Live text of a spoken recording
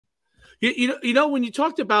You know, when you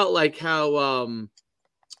talked about like how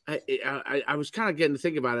I was kind of getting to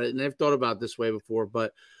think about it, and I've thought about it this way before,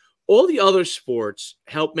 but all the other sports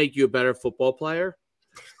help make you a better football player.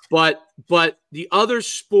 But the other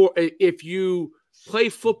sport, if you play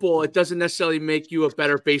football, it doesn't necessarily make you a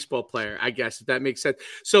better baseball player, I guess, if that makes sense.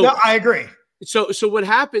 So no, I agree. So what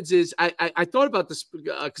happens is I thought about this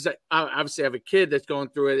because I obviously have a kid that's going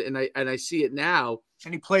through it, and I see it now.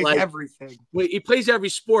 And he plays like, everything. He plays every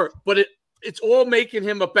sport, but it's all making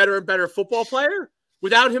him a better and better football player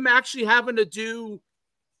without him actually having to do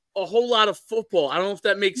a whole lot of football. I don't know if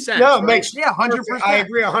that makes sense. No, it right? makes 100%. I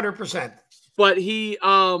agree 100%. But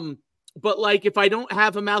but like if I don't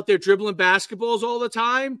have him out there dribbling basketballs all the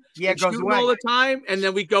time, it goes away all the time, and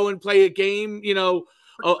then we go and play a game, 2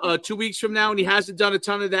 weeks from now, and he hasn't done a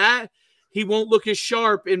ton of that, he won't look as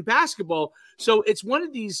sharp in basketball. So it's one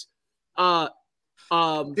of these things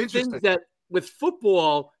that with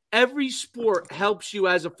football, every sport helps you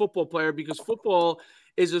as a football player because football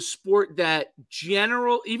is a sport that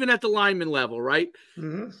even at the lineman level, right?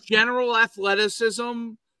 Mm-hmm. General athleticism,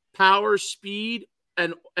 power, speed,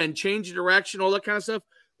 and change of direction, all that kind of stuff,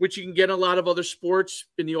 which you can get in a lot of other sports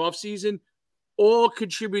in the off season, all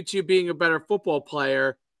contribute to you being a better football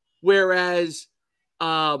player. Whereas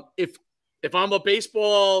if I'm a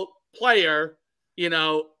baseball player,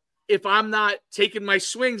 if I'm not taking my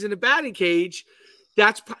swings in the batting cage,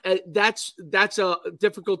 that's a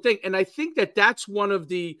difficult thing. And I think that's one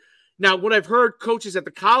of now what I've heard coaches at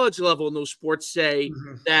the college level in those sports say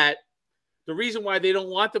that the reason why they don't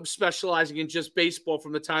want them specializing in just baseball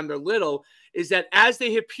from the time they're little is that as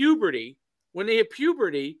they hit puberty,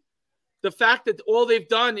 the fact that all they've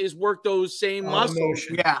done is work those same muscles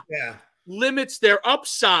limits their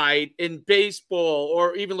upside in baseball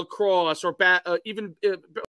or even lacrosse or even